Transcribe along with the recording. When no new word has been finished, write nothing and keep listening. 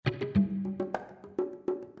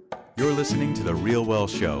You're listening to The Real Well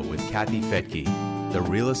Show with Kathy Fettke, the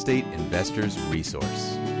real estate investor's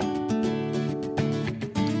resource.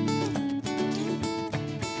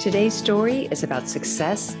 Today's story is about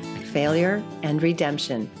success, failure, and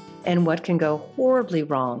redemption, and what can go horribly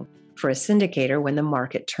wrong for a syndicator when the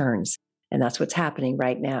market turns. And that's what's happening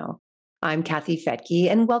right now. I'm Kathy Fettke,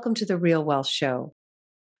 and welcome to The Real Well Show.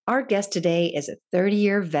 Our guest today is a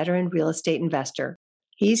 30-year veteran real estate investor.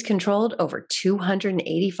 He's controlled over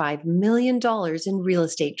 $285 million in real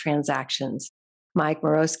estate transactions. Mike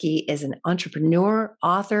Morosky is an entrepreneur,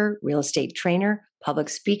 author, real estate trainer, public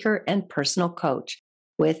speaker, and personal coach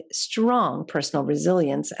with strong personal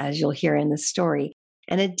resilience, as you'll hear in this story,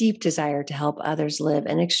 and a deep desire to help others live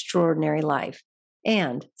an extraordinary life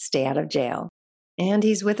and stay out of jail. And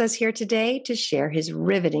he's with us here today to share his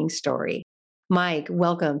riveting story. Mike,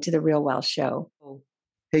 welcome to The Real Well Show.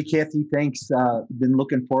 Hey, Kathy, thanks. Been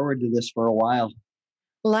looking forward to this for a while.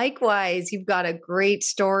 Likewise, you've got a great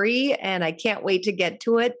story, and I can't wait to get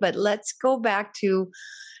to it. But let's go back to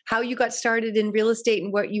how you got started in real estate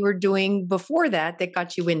and what you were doing before that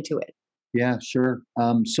got you into it. Yeah, sure.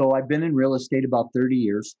 So I've been in real estate about 30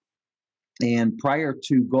 years. And prior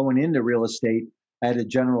to going into real estate, I had a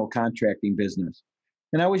general contracting business.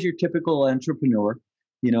 And I was your typical entrepreneur.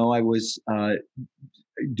 You know, I was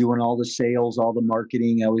doing all the sales, all the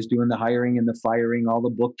marketing. I was doing the hiring and the firing, all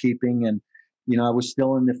the bookkeeping. And, you know, I was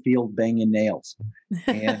still in the field banging nails.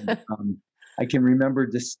 And I can remember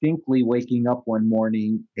distinctly waking up one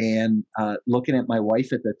morning and looking at my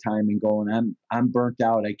wife at the time and going, I'm burnt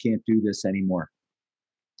out. I can't do this anymore.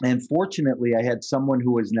 And fortunately, I had someone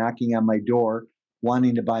who was knocking on my door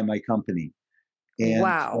wanting to buy my company. And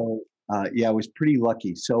wow. So, yeah, I was pretty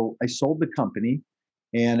lucky. So I sold the company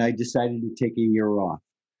and I decided to take a year off.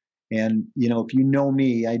 And, you know, if you know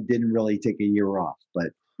me, I didn't really take a year off, but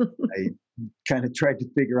I kind of tried to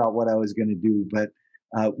figure out what I was going to do. But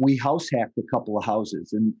we house hacked a couple of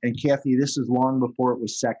houses. And Kathy, this is long before it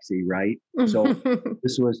was sexy, right? So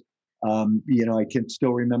this was, you know, I can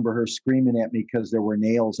still remember her screaming at me because there were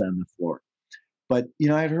nails on the floor. But, you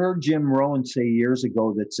know, I'd heard Jim Rohn say years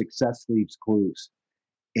ago that success leaves clues.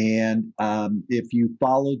 And if you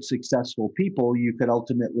followed successful people, you could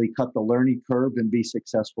ultimately cut the learning curve and be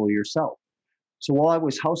successful yourself. So while I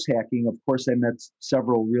was house hacking, of course, I met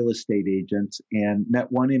several real estate agents and met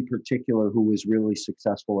one in particular who was really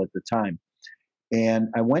successful at the time. And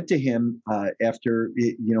I went to him after,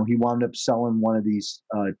 you know, he wound up selling one of these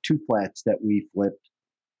two flats that we flipped.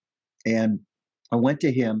 And I went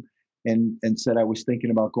to him and said I was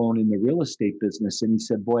thinking about going in the real estate business. And he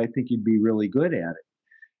said, boy, I think you'd be really good at it.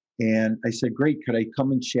 And I said, great, could I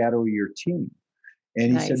come and shadow your team?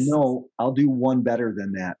 And he said, no, I'll do one better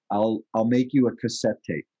than that. I'll make you a cassette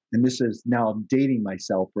tape. And this is, now I'm dating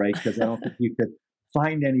myself, right? Because I don't think you could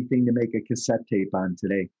find anything to make a cassette tape on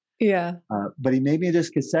today. Yeah. But he made me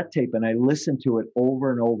this cassette tape and I listened to it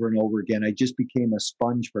over and over and over again. I just became a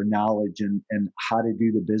sponge for knowledge and how to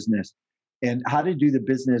do the business. And how to do the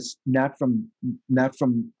business, not from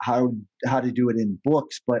how to do it in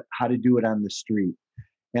books, but how to do it on the street.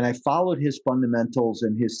 And I followed his fundamentals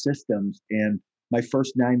and his systems. And my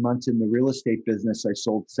first 9 months in the real estate business, I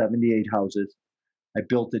sold 78 houses. I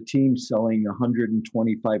built a team selling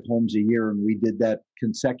 125 homes a year, and we did that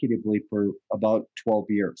consecutively for about 12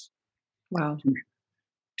 years. Wow.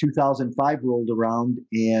 2005 rolled around,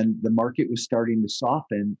 and the market was starting to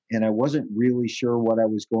soften, and I wasn't really sure what I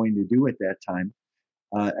was going to do at that time.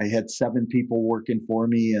 I had 7 people working for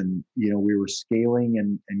me, and you know we were scaling,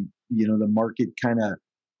 and you know the market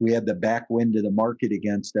we had the back wind of the market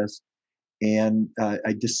against us. And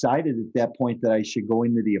I decided at that point that I should go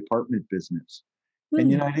into the apartment business. And,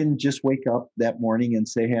 you know, I didn't just wake up that morning and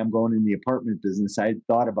say, hey, I'm going in the apartment business. I had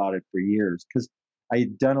thought about it for years because I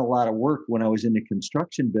had done a lot of work when I was in the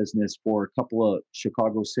construction business for a couple of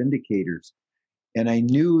Chicago syndicators. And I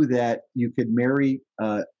knew that you could marry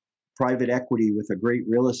private equity with a great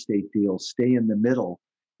real estate deal, stay in the middle.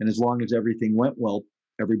 And as long as everything went well,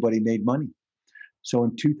 everybody made money. So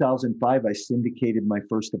in 2005, I syndicated my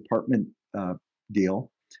first apartment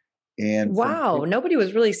deal. And wow, nobody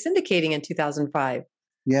was really syndicating in 2005.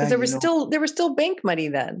 Yeah, there was still bank money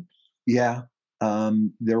then. Yeah,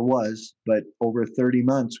 there was, but over 30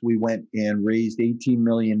 months, we went and raised $18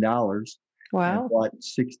 million. Wow. And bought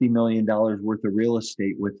 $60 million worth of real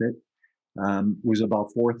estate with it. Was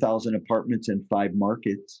about 4,000 apartments in 5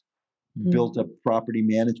 markets. Built a property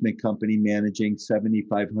management company managing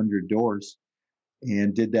 7,500 doors.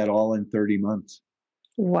 And did that all in 30 months.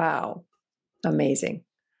 Wow. Amazing.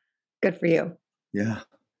 Good for you. Yeah.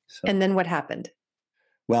 So. And then what happened?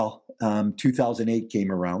 Well, 2008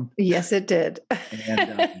 came around. Yes, it did.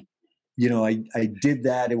 And I did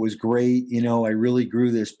that. It was great. I really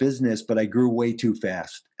grew this business, but I grew way too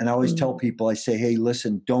fast. And I always tell people, I say, hey,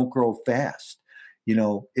 listen, don't grow fast.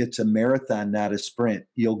 It's a marathon, not a sprint.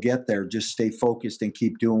 You'll get there. Just stay focused and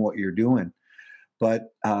keep doing what you're doing.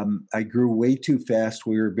 But I grew way too fast.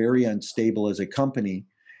 We were very unstable as a company.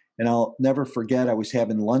 And I'll never forget, I was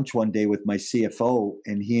having lunch one day with my CFO,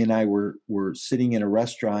 and he and I were sitting in a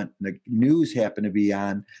restaurant, and the news happened to be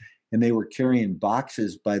on, and they were carrying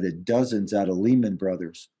boxes by the dozens out of Lehman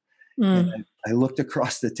Brothers. And I looked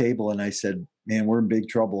across the table and I said, man, we're in big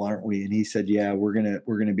trouble, aren't we? And he said, yeah, we're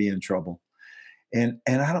gonna be in trouble. And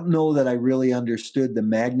I don't know that I really understood the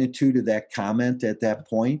magnitude of that comment at that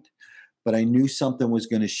point, but I knew something was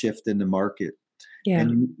going to shift in the market. Yeah.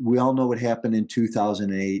 And we all know what happened in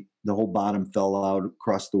 2008. The whole bottom fell out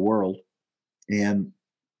across the world. And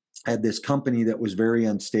I had this company that was very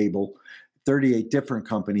unstable, 38 different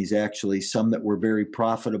companies, actually, some that were very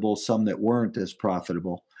profitable, some that weren't as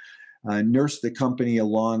profitable. I nursed the company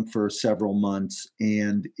along for several months.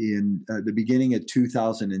 And in the beginning of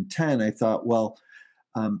 2010, I thought, well,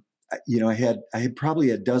 I had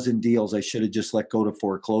probably a dozen deals I should have just let go to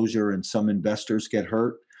foreclosure, and some investors get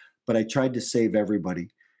hurt. But I tried to save everybody.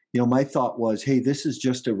 My thought was, hey, this is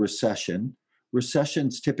just a recession.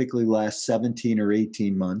 Recessions typically last 17 or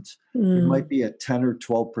 18 months. It might be a 10 or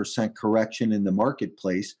 12% correction in the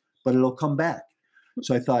marketplace, but it'll come back.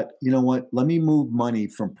 So I thought, you know what, let me move money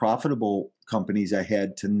from profitable companies I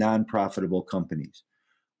had to non-profitable companies.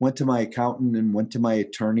 Went to my accountant and went to my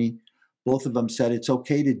attorney. Both of them said, it's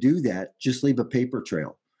okay to do that. Just leave a paper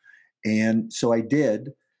trail. And so I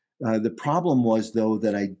did. The problem was, though,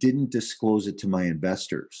 that I didn't disclose it to my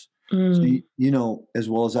investors. So, as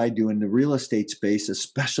well as I do in the real estate space,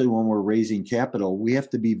 especially when we're raising capital, we have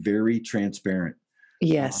to be very transparent.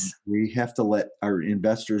 Yes. We have to let our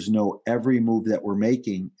investors know every move that we're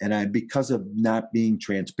making. And because of not being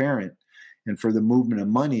transparent and for the movement of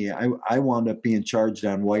money, I wound up being charged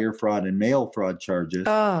on wire fraud and mail fraud charges.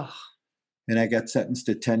 Oh. And I got sentenced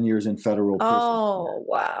to 10 years in federal prison. Oh,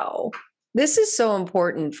 wow. This is so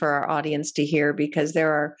important for our audience to hear, because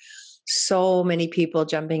there are so many people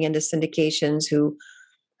jumping into syndications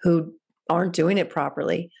who aren't doing it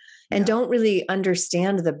properly and don't really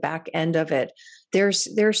understand the back end of it.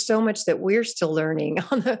 There's so much that we're still learning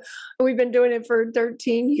we've been doing it for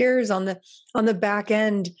 13 years on the back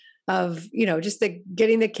end of, just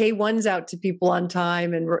getting the K-1s out to people on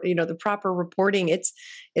time and, the proper reporting.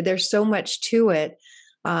 There's so much to it.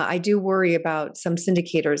 I do worry about some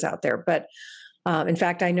syndicators out there, but in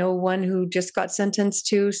fact, I know one who just got sentenced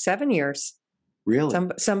to 7 years. Really?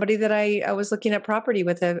 Somebody that I was looking at property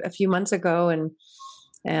with a few months ago,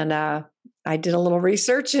 and I did a little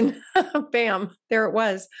research, and bam, there it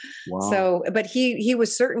was. Wow. So, but he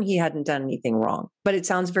was certain he hadn't done anything wrong, but it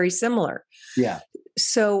sounds very similar. Yeah.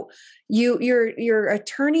 So your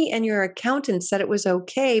attorney and your accountant said it was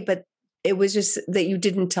okay, but it was just that you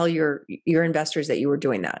didn't tell your investors that you were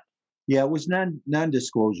doing that. Yeah, it was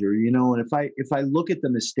non-disclosure, and if I look at the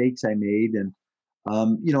mistakes I made, and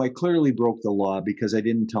I clearly broke the law because I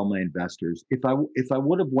didn't tell my investors. If I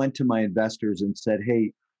would have went to my investors and said,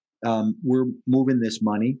 hey, we're moving this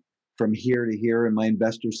money from here to here, and my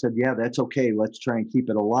investors said, yeah, that's okay, let's try and keep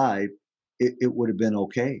it alive, it would have been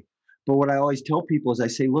okay. But what I always tell people is, I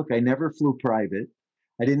say, look, I never flew private.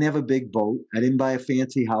 I didn't have a big boat. I didn't buy a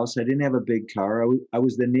fancy house. I didn't have a big car. I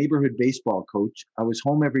was the neighborhood baseball coach. I was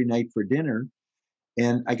home every night for dinner.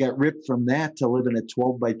 And I got ripped from that to live in a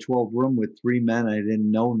 12 by 12 room with 3 men I didn't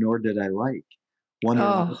know, nor did I like.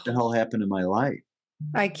 Wondering what the hell happened to my life.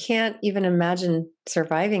 I can't even imagine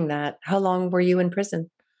surviving that. How long were you in prison?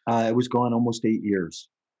 I was gone almost 8 years.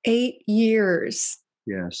 8 years.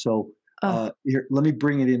 Yeah. So here, let me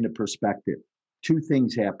bring it into perspective. 2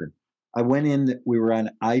 things happened. I went in, we were on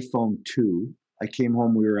iPhone 2. I came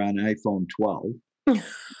home, we were on iPhone 12.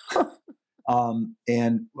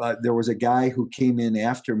 And there was a guy who came in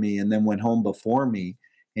after me and then went home before me.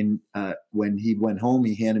 And when he went home,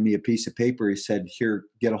 he handed me a piece of paper. He said, here,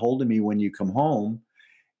 get a hold of me when you come home.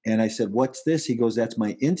 And I said, what's this? He goes, that's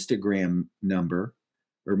my Instagram number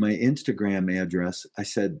or my Instagram address. I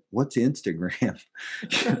said, what's Instagram?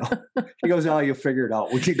 He goes, oh, you'll figure it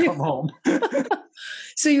out when you come home.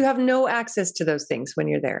 So you have no access to those things when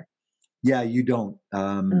you're there? Yeah, you don't.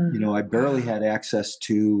 I barely had access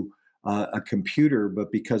to a computer,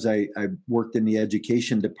 but because I worked in the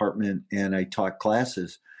education department and I taught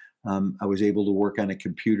classes, I was able to work on a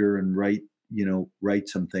computer and write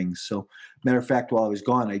some things. So matter of fact, while I was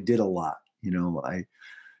gone, I did a lot. I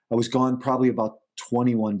was gone probably about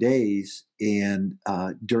 21 days. And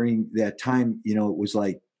during that time, it was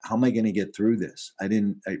like how am I going to get through this? I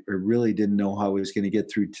really didn't know how I was going to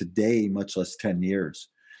get through today, much less 10 years.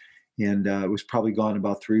 And it was probably gone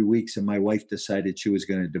about 3 weeks, and my wife decided she was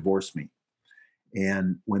going to divorce me.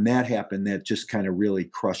 And when that happened, that just kind of really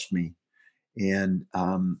crushed me. And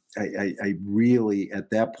I really, at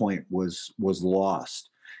that point, was lost.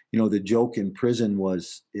 The joke in prison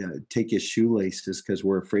was take his shoelaces because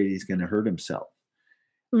we're afraid he's going to hurt himself.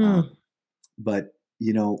 But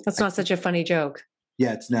that's not such a funny joke.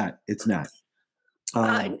 Yeah, it's not. It's not.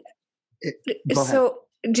 So,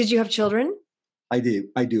 did you have children? I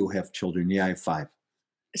do have children. Yeah, I have 5.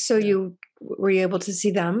 So were you able to see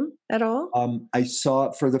them at all? I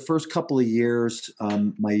saw for the first couple of years,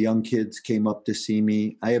 my young kids came up to see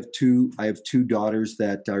me. I have two daughters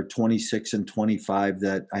that are 26 and 25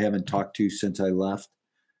 that I haven't talked to since I left.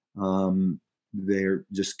 They're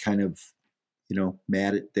just kind of,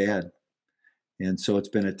 mad at dad. And so it's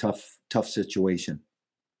been a tough situation.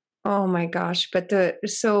 Oh my gosh.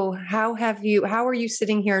 So how are you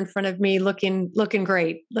sitting here in front of me looking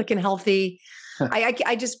great, looking healthy?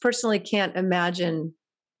 I just personally can't imagine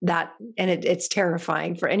that. And it's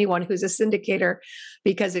terrifying for anyone who's a syndicator,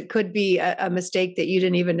 because it could be a mistake that you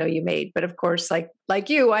didn't even know you made. But of course, like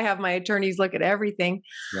you, I have my attorneys look at everything.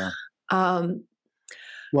 Yeah.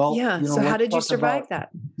 Well, yeah. So how did you survive that?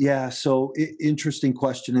 Yeah. So interesting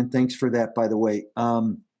question. And thanks for that, by the way.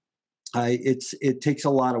 It takes a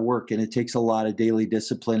lot of work, and it takes a lot of daily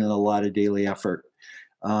discipline and a lot of daily effort.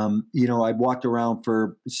 I walked around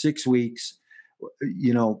for 6 weeks,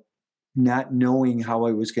 not knowing how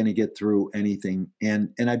I was going to get through anything.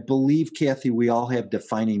 And I believe, Kathy, we all have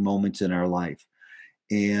defining moments in our life.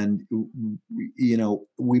 And,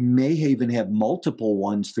 we may even have multiple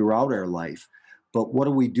ones throughout our life, but what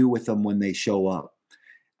do we do with them when they show up?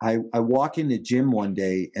 I walk in the gym one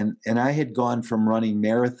day, and I had gone from running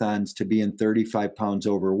marathons to being 35 pounds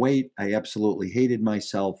overweight. I absolutely hated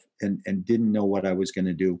myself and didn't know what I was going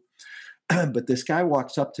to do. But this guy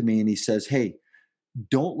walks up to me and he says, "Hey,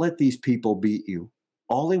 don't let these people beat you.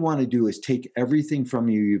 All they want to do is take everything from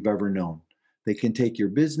you you've ever known. They can take your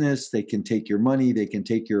business, they can take your money, they can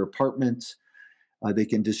take your apartments, they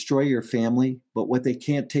can destroy your family, but what they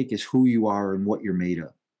can't take is who you are and what you're made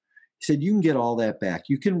of." He said, "You can get all that back.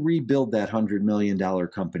 You can rebuild that $100 million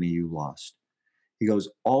company you lost." He goes,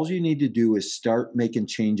 "All you need to do is start making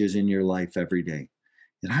changes in your life every day."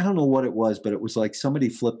 And I don't know what it was, but it was like somebody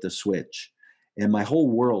flipped a switch. And my whole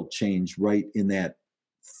world changed right in that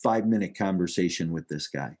 5-minute conversation with this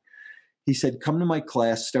guy. He said, "Come to my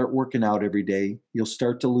class, start working out every day. You'll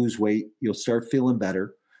start to lose weight. You'll start feeling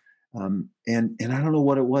better." And I don't know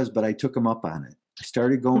what it was, but I took him up on it. I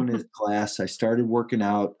started going to class. I started working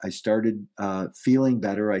out. I started feeling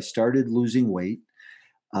better. I started losing weight.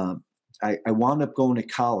 I wound up going to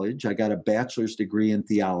college. I got a bachelor's degree in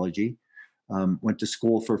theology. Went to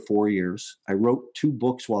school for 4 years. I wrote 2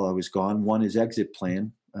 books while I was gone. One is Exit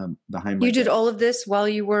Plan. Behind my You did all of this while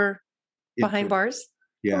you were behind bars?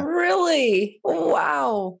 Yeah. Really?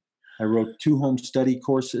 Wow. I wrote 2 home study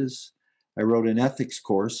courses. I wrote an ethics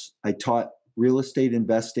course. I taught real estate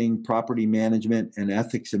investing, property management, and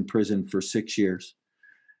ethics in prison for 6 years.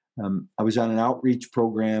 I was on an outreach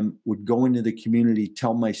program, would go into the community,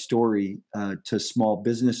 tell my story to small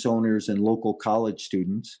business owners and local college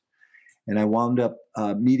students. And I wound up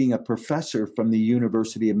meeting a professor from the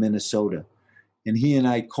University of Minnesota. And he and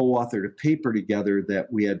I co-authored a paper together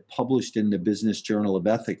that we had published in the Business Journal of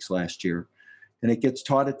Ethics last year. And it gets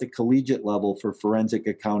taught at the collegiate level for forensic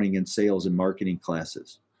accounting and sales and marketing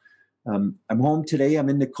classes. I'm home today. I'm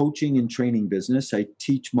in the coaching and training business. I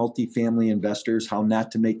teach multifamily investors how not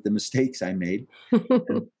to make the mistakes I made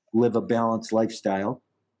and live a balanced lifestyle.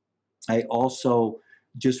 I also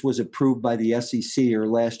just was approved by the SEC, or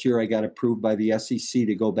last year I got approved by the SEC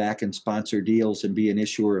to go back and sponsor deals and be an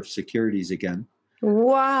issuer of securities again.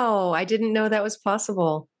 Wow. I didn't know that was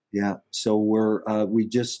possible. Yeah. So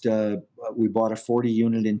we bought a 40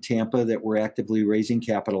 unit in Tampa that we're actively raising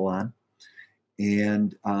capital on.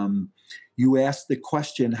 And you asked the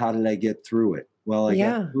question, how did I get through it? Well, I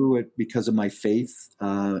got through it because of my faith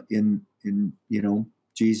in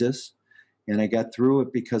Jesus. And I got through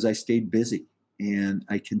it because I stayed busy and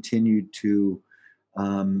I continued to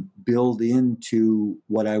build into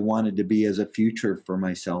what I wanted to be as a future for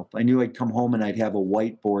myself. I knew I'd come home and I'd have a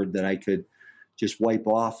whiteboard that I could just wipe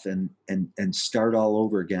off and start all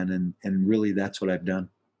over again. And really, that's what I've done.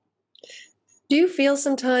 Do you feel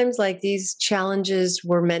sometimes like these challenges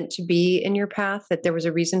were meant to be in your path, that there was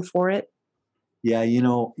a reason for it? Yeah,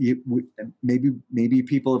 maybe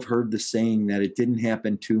people have heard the saying that it didn't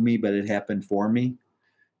happen to me, but it happened for me.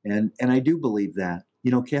 And I do believe that.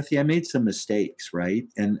 Kathy, I made some mistakes, right?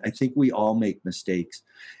 And I think we all make mistakes.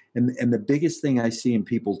 And the biggest thing I see in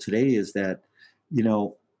people today is that, you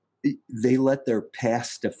know, they let their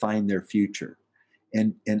past define their future.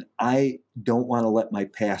 And I don't want to let my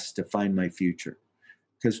past define my future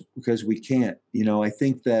because we can't. I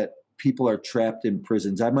think that people are trapped in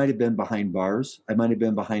prisons. I might have been behind bars. I might have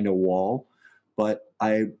been behind a wall, but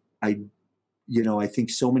I think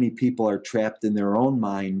so many people are trapped in their own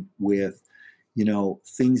mind with,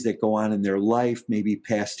 things that go on in their life, maybe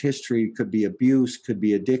past history, could be abuse, could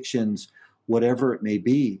be addictions, whatever it may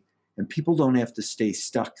be. And people don't have to stay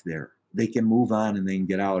stuck there. They can move on and they can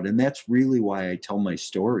get out. And that's really why I tell my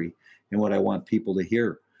story and what I want people to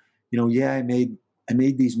hear. I made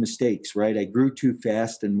these mistakes, right? I grew too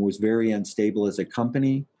fast and was very unstable as a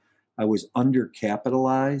company. I was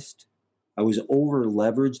undercapitalized. I was over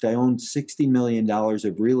leveraged. I owned $60 million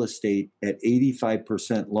of real estate at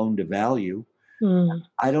 85% loan to value.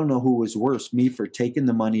 I don't know who was worse, me for taking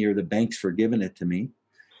the money or the banks for giving it to me.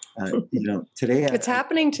 Today it's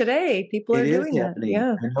happening today. People are doing that.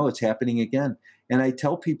 Yeah, I know it's happening again. And I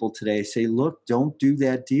tell people today, I say, look, don't do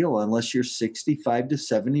that deal unless you're 65 to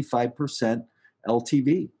 75%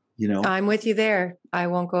 LTV. I'm with you there. I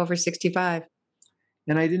won't go over 65.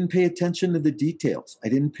 And I didn't pay attention to the details. I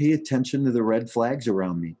didn't pay attention to the red flags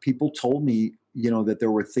around me. People told me, that there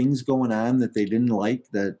were things going on that they didn't like,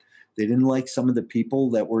 that they didn't like some of the people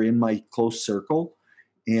that were in my close circle.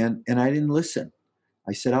 And I didn't listen.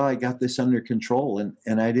 I said, I got this under control.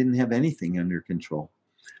 And I didn't have anything under control.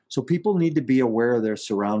 So people need to be aware of their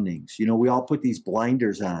surroundings. We all put these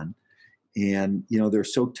blinders on and, they're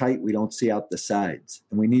so tight we don't see out the sides.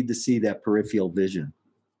 And we need to see that peripheral vision.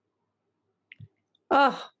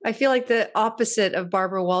 Oh, I feel like the opposite of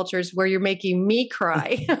Barbara Walters, where you're making me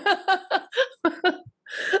cry.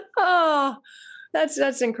 Oh,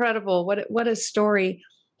 that's incredible. What a story.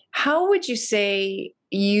 How would you say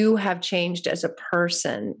you have changed as a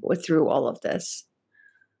person through all of this?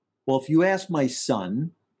 Well, if you ask my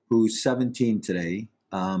son, who's 17 today,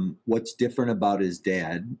 what's different about his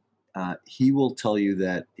dad, he will tell you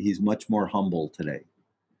that he's much more humble today.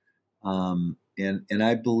 And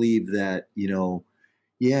I believe that,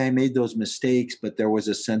 I made those mistakes, but there was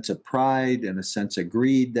a sense of pride and a sense of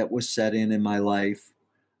greed that was set in my life.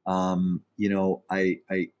 I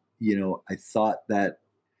thought that,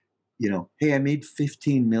 hey, I made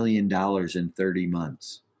 $15 million in 30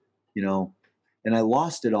 months, and I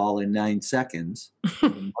lost it all in 9 seconds.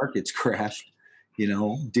 The markets crashed,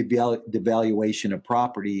 devaluation of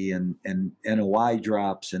property and NOI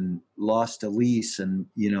drops and lost a lease and,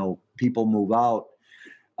 people move out.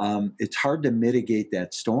 It's hard to mitigate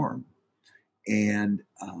that storm. And,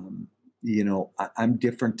 I'm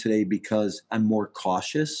different today because I'm more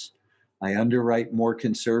cautious. I underwrite more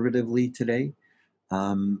conservatively today.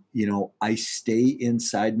 I stay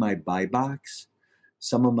inside my buy box.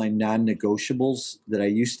 Some of my non-negotiables that I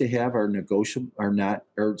used to have are negotiable, are not,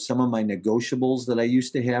 or some of my negotiables that I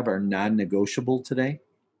used to have are non-negotiable today.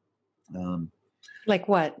 Like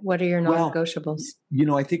what? What are your non-negotiables?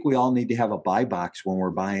 I think we all need to have a buy box when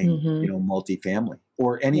we're buying, multifamily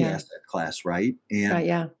or any asset class, right?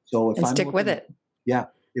 And so if I'm stick with it. Yeah.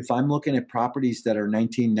 If I'm looking at properties that are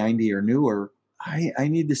 1990 or newer, I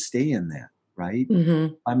need to stay in that, right?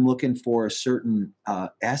 Mm-hmm. I'm looking for a certain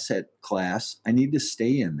asset class. I need to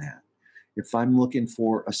stay in that. If I'm looking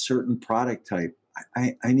for a certain product type,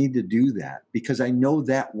 I need to do that because I know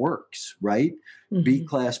that works, right? Mm-hmm.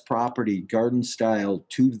 B-class property, garden style,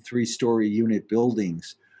 2 to 3 story unit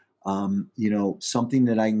buildings, something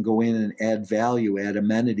that I can go in and add value, add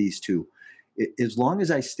amenities to. As long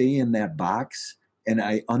as I stay in that box and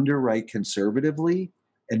I underwrite conservatively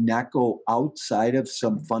and not go outside of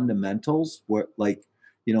some fundamentals where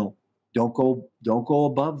don't go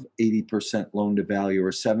above 80% loan to value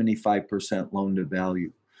or 75% loan to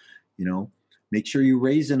value, make sure you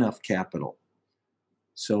raise enough capital.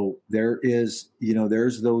 So there's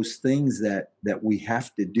those things that we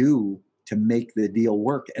have to do to make the deal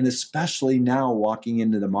work. And especially now walking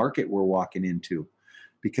into the market we're walking into,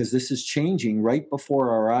 because this is changing right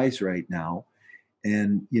before our eyes right now.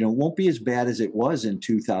 And, it won't be as bad as it was in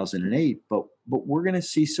 2008, but we're going to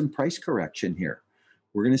see some price correction here.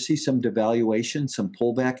 We're going to see some devaluation, some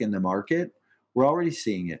pullback in the market. We're already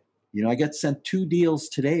seeing it. I got sent 2 deals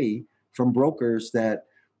today from brokers that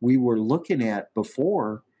we were looking at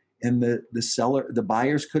before, and the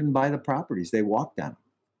buyers couldn't buy the properties. They walked on them.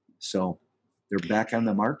 So they're back on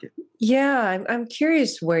the market. Yeah, I'm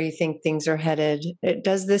curious where you think things are headed.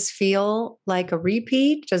 Does this feel like a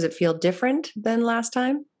repeat? Does it feel different than last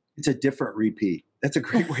time? It's a different repeat. That's a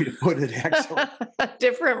great way to put it, actually.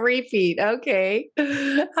 Different repeat. Okay.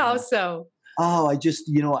 How so? Oh, I just,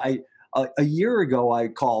 a year ago I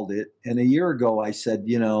called it, and a year ago I said,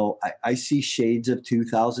 I see shades of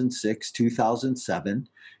 2006, 2007.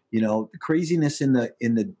 The craziness in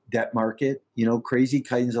the debt market. Crazy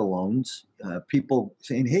kinds of loans. People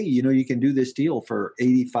saying, "Hey, you can do this deal for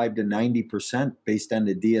 85 to 90% based on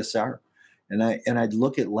the DSR," and I'd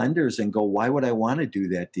look at lenders and go, "Why would I want to do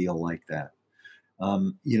that deal like that?"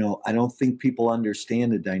 I don't think people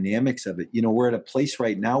understand the dynamics of it. We're at a place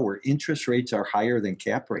right now where interest rates are higher than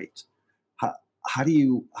cap rates. How, how do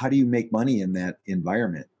you make money in that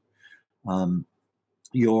environment? Um,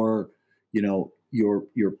 your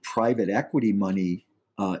your private equity money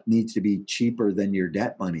needs to be cheaper than your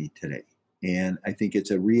debt money today, and I think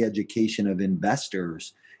it's a re-education of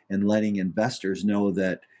investors and letting investors know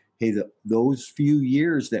that, hey, those few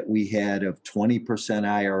years that we had of 20%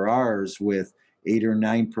 IRRs with 8 or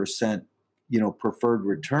 9%, preferred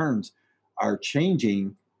returns are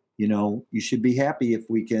changing. You should be happy if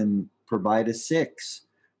we can provide a 6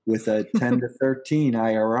 with a 10 to 13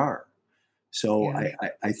 IRR. So Yeah.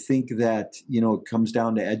 I think that, it comes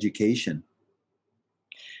down to education.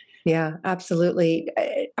 Yeah, absolutely.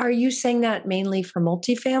 Are you saying that mainly for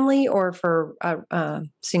multifamily or for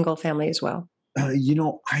single family as well?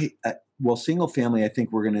 Well, single family, I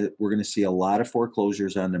think we're gonna see a lot of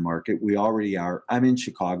foreclosures on the market. We already are. I'm in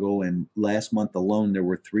Chicago, and last month alone, there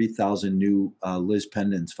were 3,000 new Liz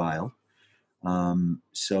pendants filed.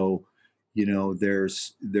 So,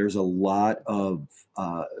 there's a lot of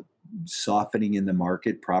softening in the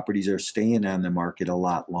market. Properties are staying on the market a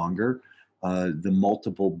lot longer. The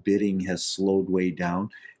multiple bidding has slowed way down.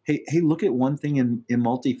 Hey, look at one thing in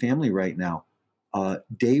multifamily right now.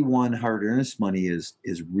 Day one hard earnest money is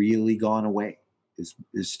really gone away.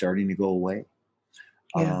 Is starting to go away.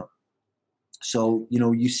 Yeah. So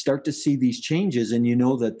you start to see these changes, and you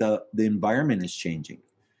know that the environment is changing.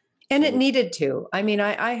 And it So needed to. I mean,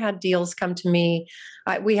 I had deals come to me.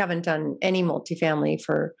 We haven't done any multifamily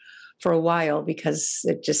for a while because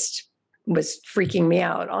it just was freaking me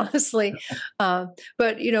out, honestly.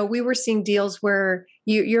 But we were seeing deals where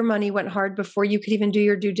your money went hard before you could even do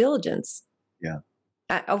your due diligence yeah.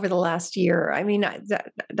 over the last year. I mean,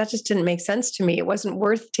 that just didn't make sense to me. It wasn't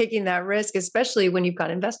worth taking that risk, especially when you've got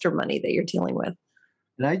investor money that you're dealing with.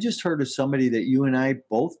 And I just heard of somebody that you and I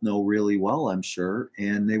both know really well, I'm sure,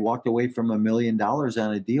 and they walked away from $1 million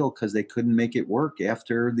on a deal because they couldn't make it work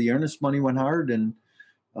after the earnest money went hard and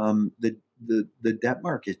the debt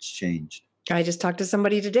markets changed. I just talked to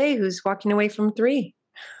somebody today who's walking away from 3.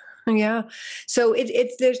 Yeah. So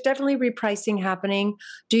it's there's definitely repricing happening.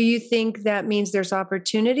 Do you think that means there's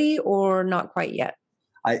opportunity or not quite yet?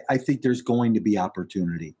 I think there's going to be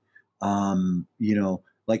opportunity.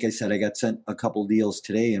 Like I said, I got sent a couple deals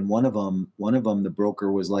today, and one of them, the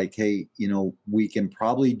broker was like, "Hey, we can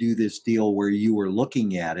probably do this deal where you were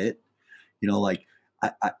looking at it. Like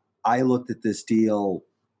I looked at this deal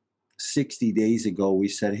 60 days ago. We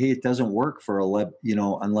said, hey, it doesn't work for 11,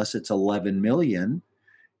 unless it's 11 million,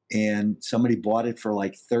 and somebody bought it for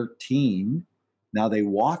like 13. Now they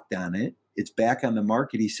walked on it. It's back on the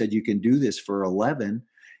market. He said, you can do this for 11.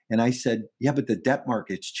 And I said, yeah, but the debt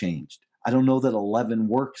market's changed. I don't know that 11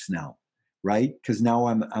 works now, right? Because now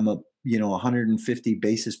I'm 150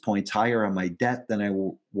 basis points higher on my debt than I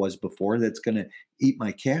was before. That's going to eat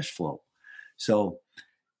my cash flow. So,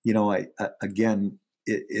 again,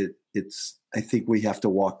 it's, I think we have to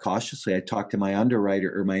walk cautiously. I talked to my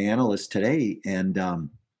underwriter or my analyst today, and,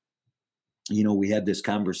 we had this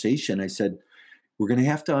conversation. I said, we're going to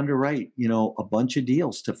have to underwrite, a bunch of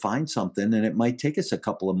deals to find something, and it might take us a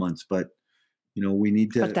couple of months, but, we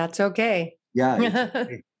need But to, that's okay. yeah, it's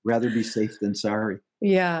okay. Rather be safe than sorry.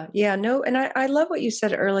 Yeah. Yeah. No. And I love what you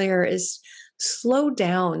said earlier is slow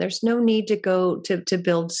down. There's no need to go to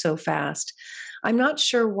build so fast. I'm not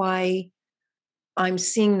sure why I'm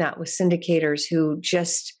seeing that with syndicators who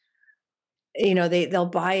just, they'll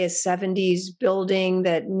buy a 70s building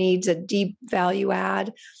that needs a deep value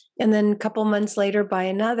add, and then a couple months later buy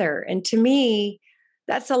another. And to me,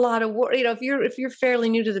 that's a lot of work. If you're fairly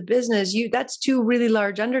new to the business, that's 2 really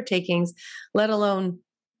large undertakings, let alone,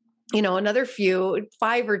 another few,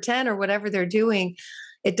 5 or 10 or whatever they're doing.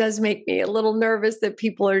 It does make me a little nervous that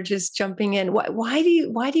people are just jumping in. Why do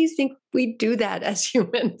you think we do that as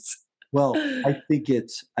humans? Well, I think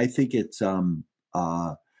it's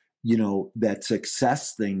that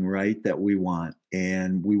success thing, right? That we want,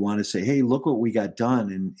 and we want to say, hey, look what we got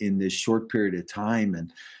done in this short period of time.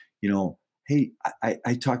 And hey,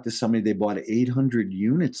 I talked to somebody, they bought 800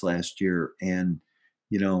 units last year, and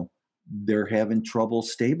you know they're having trouble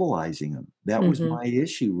stabilizing them. That was Hmm. my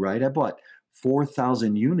issue, right? I bought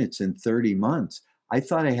 4,000 units in 30 months. I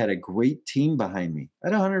thought I had a great team behind me. I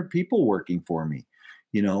had 100 people working for me.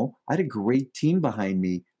 I had a great team behind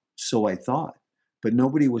me, so I thought. But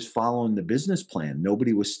nobody was following the business plan.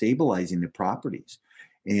 Nobody was stabilizing the properties.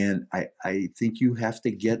 And I think you have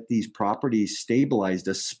to get these properties stabilized,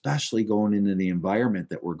 especially going into the environment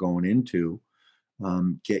that we're going into.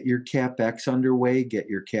 Get your CapEx underway, get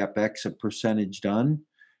your CapEx a percentage done,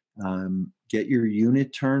 get your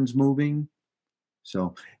unit turns moving.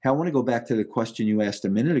 So I want to go back to the question you asked a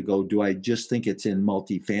minute ago. Do I just think it's in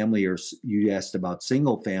multifamily, or you asked about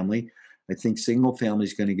single family? I think single family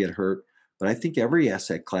is going to get hurt, but I think every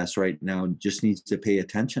asset class right now just needs to pay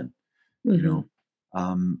attention. You Hmm. know,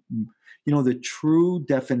 um, the true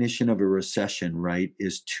definition of a recession, right,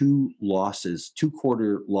 is two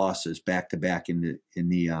quarter losses back to back in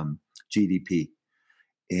the GDP,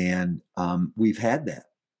 and we've had that,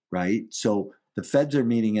 right? So the Feds are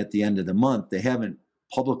meeting at the end of the month. They haven't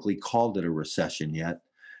publicly called it a recession yet,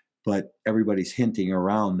 but everybody's hinting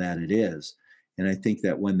around that it is. And I think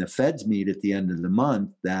that when the Feds meet at the end of the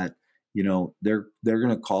month, that they're going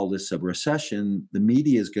to call this a recession. The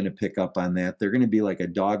media is going to pick up on that. They're going to be like a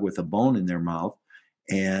dog with a bone in their mouth,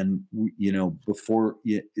 and before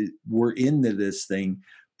we're into this thing,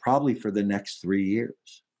 probably for the next 3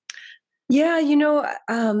 years. Yeah,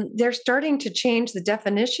 they're starting to change the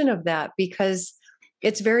definition of that because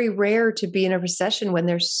it's very rare to be in a recession when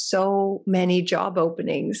there's so many job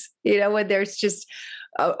openings, when there's just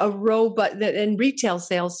a robot and retail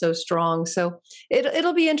sales so strong. So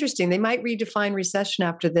it'll be interesting. They might redefine recession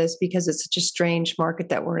after this because it's such a strange market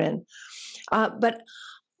that we're in. But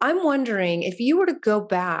I'm wondering if you were to go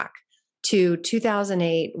back to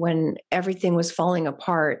 2008 when everything was falling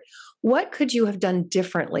apart, what could you have done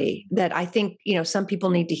differently that I think, some people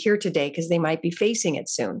need to hear today because they might be facing it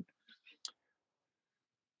soon?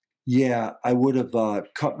 Yeah, I would have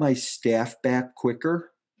cut my staff back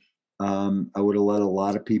quicker. I would have let a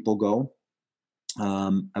lot of people go.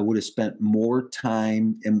 I would have spent more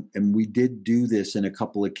time, and we did do this in a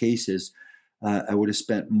couple of cases. I would have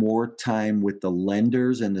spent more time with the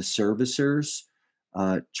lenders and the servicers,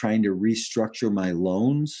 trying to restructure my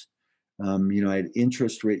loans. I had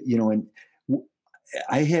interest rate, and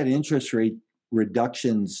I had interest rate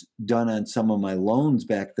reductions done on some of my loans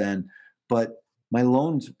back then, but my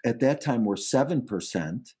loans at that time were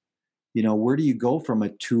 7%. Where do you go from a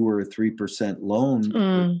 2 or a 3% loan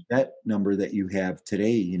Mm. debt number that you have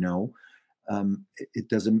today? It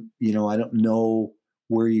doesn't, I don't know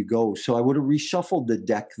where you go. So I would have reshuffled the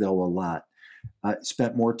deck though a lot.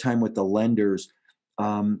 Spent more time with the lenders.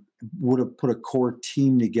 Would have put a core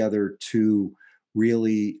team together to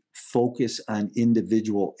really focus on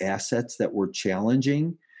individual assets that were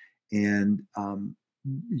challenging. And,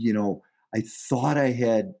 I thought I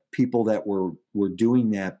had people that were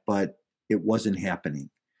doing that, but it wasn't happening.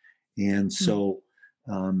 And Mm. so,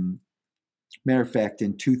 matter of fact,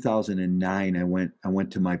 in 2009, I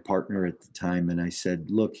went to my partner at the time and I said,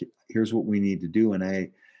 "Look, here's what we need to do." And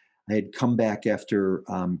I had come back after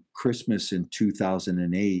Christmas in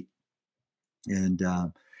 2008, and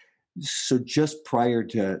so just prior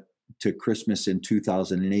to Christmas in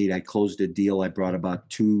 2008, I closed a deal. I brought about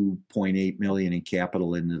 2.8 million in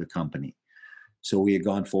capital into the company. So we had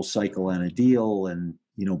gone full cycle on a deal, and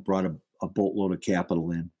brought a boatload of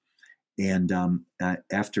capital in. And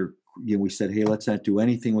after we said, "Hey, let's not do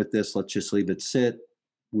anything with this. Let's just leave it sit.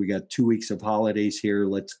 We got 2 weeks of holidays here.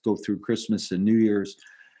 Let's go through Christmas and New Year's."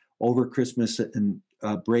 Over Christmas and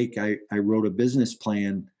break, I wrote a business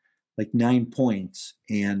plan, like 9 points,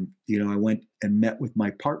 and I went and met with my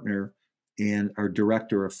partner and our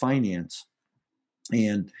director of finance,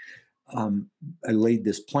 and I laid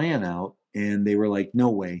this plan out, and they were like, "No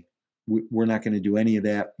way, we're not going to do any of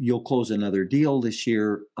that. You'll close another deal this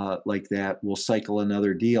year like that. We'll cycle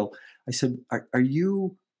another deal." I said, "Are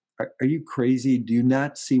you crazy? Do you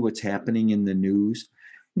not see what's happening in the news?"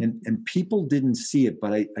 And people didn't see it,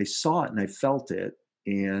 but I saw it and I felt it,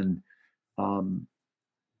 and um,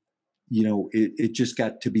 it just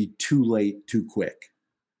got to be too late, too quick.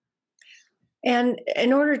 And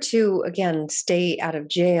in order to, again, stay out of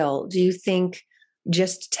jail, do you think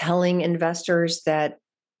just telling investors that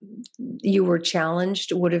you were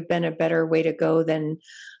challenged would have been a better way to go than,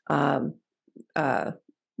 um, uh,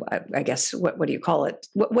 I guess, what do you call it?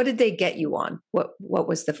 What did they get you on? What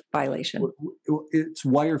was the violation? It's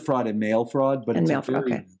wire fraud and mail fraud, but And mail fraud.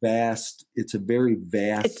 Okay. it's a very It's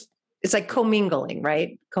vast. it's like commingling,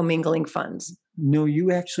 right? Commingling funds. No,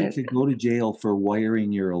 you actually Uh, could go to jail for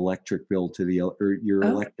wiring your electric bill or your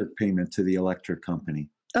Okay. electric payment to the electric company.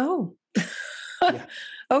 Oh, Yeah.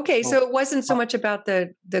 okay. So Well, it wasn't so much about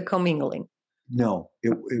the commingling. no,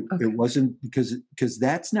 it, Okay. it wasn't because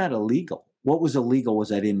that's not illegal. What was illegal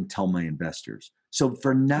was I didn't tell my investors. So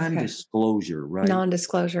for Okay. non-disclosure, right?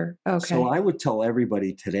 Non-disclosure. So Okay. I would tell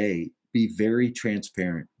everybody today, be very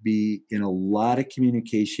transparent, be in a lot of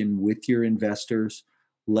communication with your investors.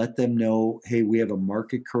 Let them know, hey, we have a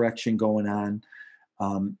market correction going on.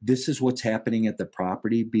 This is what's happening at the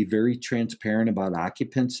property. Be very transparent about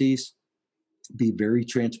occupancies. Be very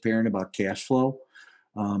transparent about cash flow.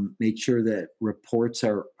 Make sure that reports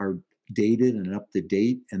are dated and up to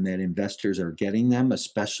date and that investors are getting them,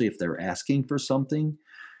 especially if they're asking for something.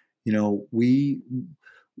 You know,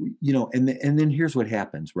 and then here's what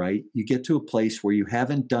happens, right? You get to a place where you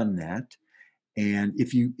haven't done that. And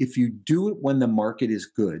if you do it when the market is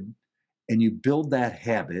good and you build that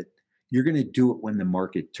habit, you're going to do it when the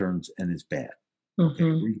market turns and is bad. Okay,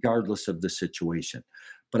 Mm-hmm. regardless of the situation.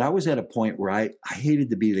 But I was at a point where I hated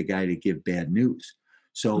to be the guy to give bad news.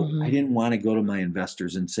 So I Mm-hmm. didn't want to go to my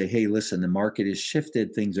investors and say, hey, listen, the market is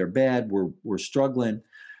shifted, things are bad, we're struggling.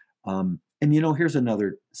 And here's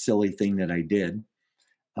another silly thing that I did.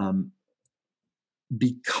 Um,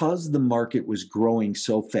 because the market was growing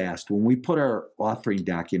so fast, when we put our offering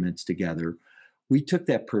documents together, we took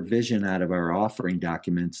that provision out of our offering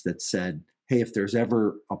documents that said, hey, if there's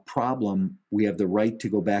ever a problem, we have the right to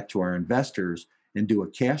go back to our investors and do a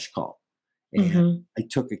cash call. And Mm-hmm. I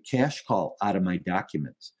took a cash call out of my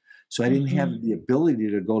documents. So I didn't Mm-hmm. have the ability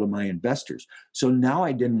to go to my investors. So now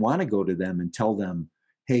I didn't want to go to them and tell them,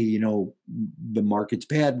 hey, the market's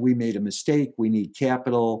bad. We made a mistake. We need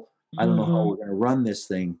capital. I don't know how Mm-hmm. we're going to run this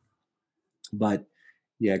thing. But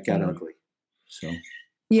yeah, it got Yeah. ugly. So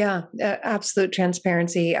Yeah, absolute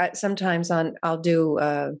transparency. Sometimes I'll do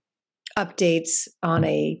updates on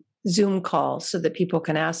a Zoom call so that people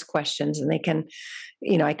can ask questions and they can,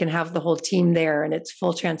 I can have the whole team there and it's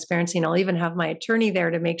full transparency. And I'll even have my attorney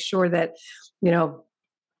there to make sure that, you know,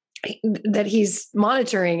 that he's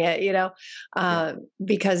monitoring it, yeah,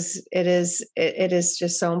 because it is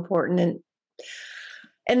just so important.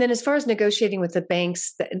 And then as far as negotiating with the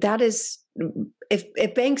banks, that is,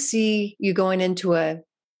 if banks see you going into a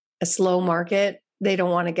slow market, they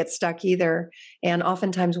don't want to get stuck either. And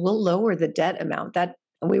oftentimes we'll lower the debt amount. That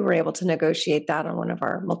we were able to negotiate that on one of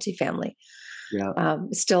our multifamily. yeah.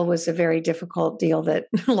 Still was a very difficult deal that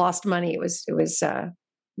lost money. It was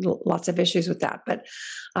lots of issues with that. But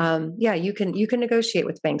yeah, you can negotiate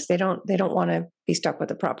with banks. They don't want to be stuck with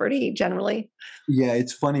the property generally. Yeah,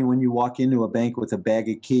 it's funny when you walk into a bank with a bag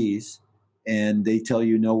of keys and they tell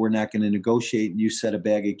you, no, we're not going to negotiate. And you set a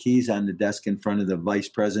bag of keys on the desk in front of the vice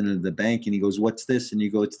president of the bank. And he goes, what's this? And you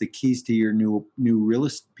go, it's the keys to your new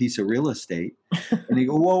piece of real estate. And they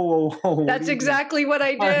go, whoa, whoa, whoa. What That's do you mean? exactly what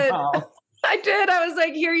I I did. know. I did. I was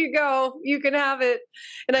like, here you go. You can have it.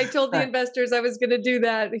 And I told the investors I was going to do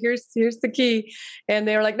that. Here's the key. And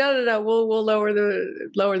they were like, no. We'll lower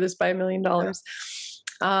this by $1 million. Yeah.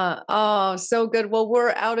 Oh, so good. Well,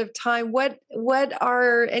 we're out of time. What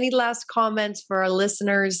are any last comments for our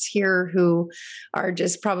listeners here who are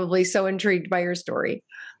just probably so intrigued by your story?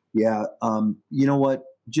 Yeah. You know what?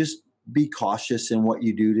 Just be cautious in what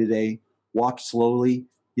you do today. Walk slowly.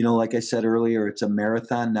 Like I said earlier, it's a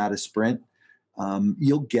marathon, not a sprint.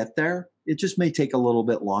 You'll get there. It just may take a little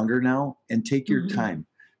bit longer now, and take your Mm-hmm. time.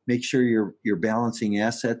 Make sure you're balancing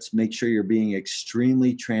assets. Make sure you're being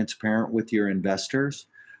extremely transparent with your investors.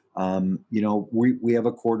 We have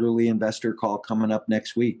a quarterly investor call coming up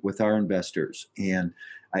next week with our investors, and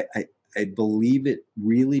I believe it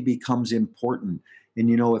really becomes important. And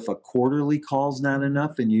if a quarterly call's not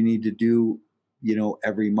enough, and you need to do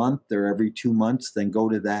every month or every 2 months, then go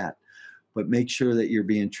to that. But make sure that you're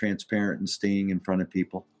being transparent and staying in front of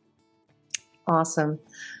people. Awesome.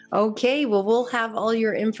 Okay, well, we'll have all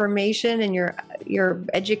your information and your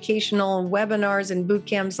educational webinars and boot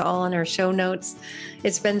camps all in our show notes.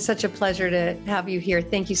 It's been such a pleasure to have you here.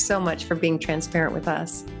 Thank you so much for being transparent with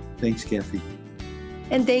us. Thanks, Kathy.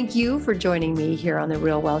 And thank you for joining me here on The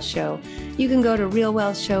Real Wealth Show. You can go to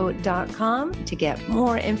realwealthshow.com to get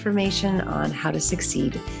more information on how to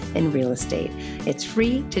succeed in real estate. It's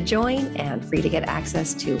free to join and free to get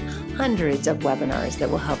access to hundreds of webinars that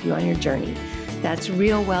will help you on your journey. That's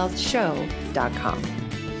realwealthshow.com.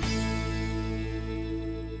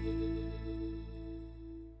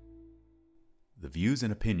 The views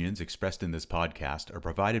and opinions expressed in this podcast are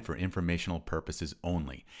provided for informational purposes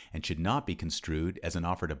only and should not be construed as an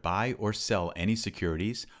offer to buy or sell any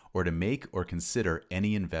securities or to make or consider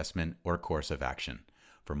any investment or course of action.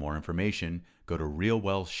 For more information, go to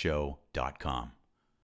realwealthshow.com.